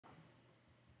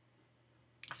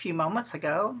few moments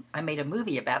ago, I made a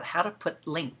movie about how to put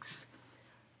links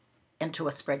into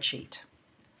a spreadsheet.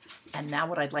 And now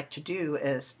what I'd like to do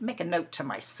is make a note to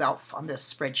myself on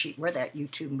this spreadsheet where that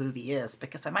YouTube movie is,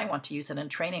 because I might want to use it in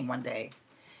training one day.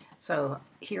 So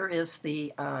here is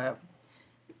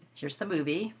here's the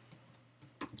movie.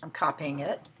 I'm copying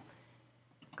it,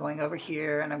 going over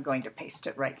here, and I'm going to paste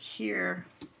it right here.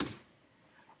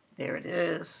 There it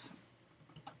is.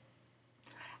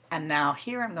 And now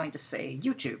here I'm going to say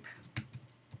YouTube.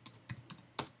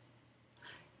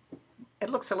 It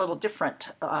looks a little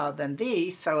different than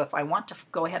these, so if I want to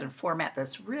go ahead and format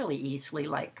this really easily,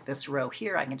 like this row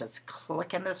here, I can just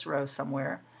click in this row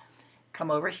somewhere, come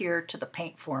over here to the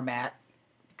paint format,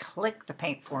 click the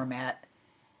paint format,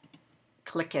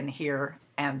 click in here,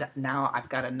 and now I've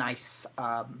got a nice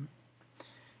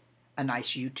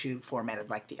YouTube formatted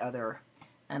like the other,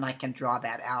 and I can draw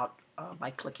that out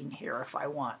by clicking here if I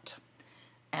want.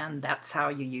 And that's how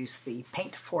you use the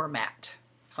paint format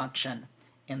function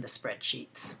in the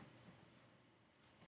spreadsheets.